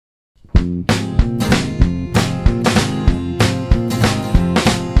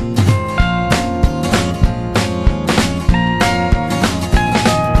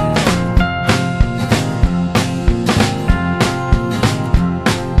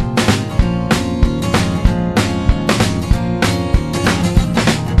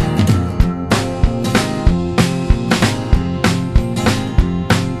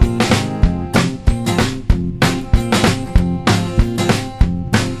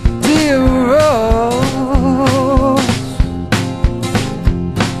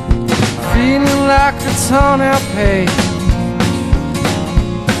Like a toenail paste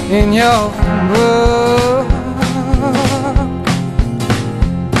in your book.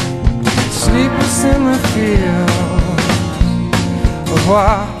 Sleepless in the field of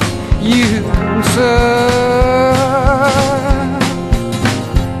what you took.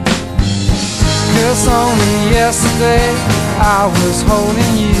 'Cause only yesterday I was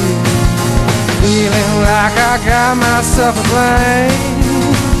holding you, feeling like I got myself a blame.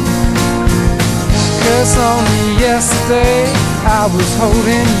 'Cause only yesterday I was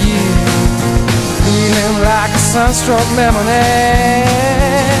holding you, feeling like a sunstruck lemonade.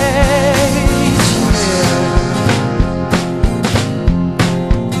 Yeah.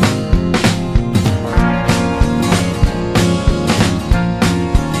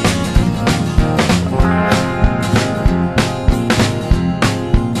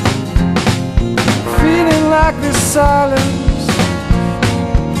 Feeling like this silence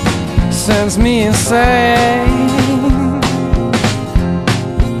sends me insane.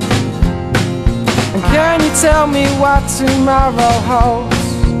 And can you tell me what tomorrow holds?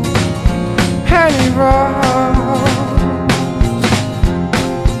 Any road?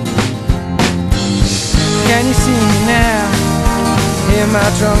 Can you see me now in my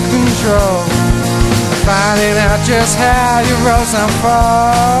drunk control, finding out just how your rose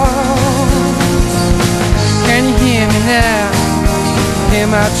unfolds? Can you hear me now in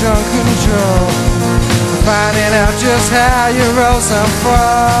my drunk control, finding out just how your rose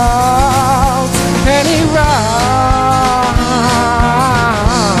unfolds? Penny rose,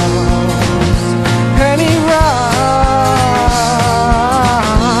 penny rose,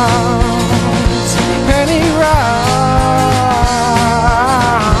 penny rose,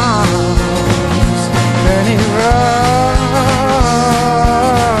 penny rose.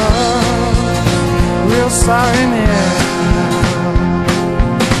 Real sorry now.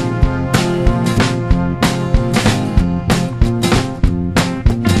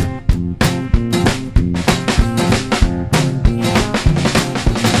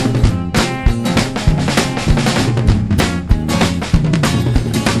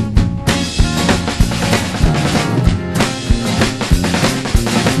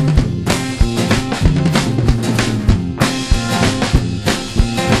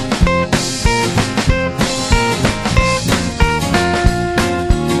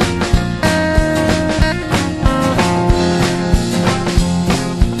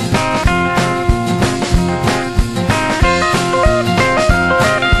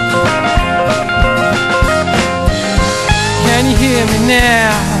 Can you hear me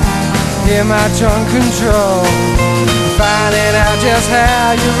now in my drunk control, finding out just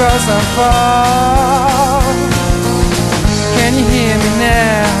how your rose unfolds? Can you hear me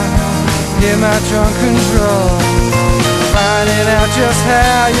now in my drunk control, finding out just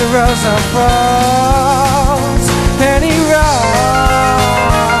how your rose unfolds? Penny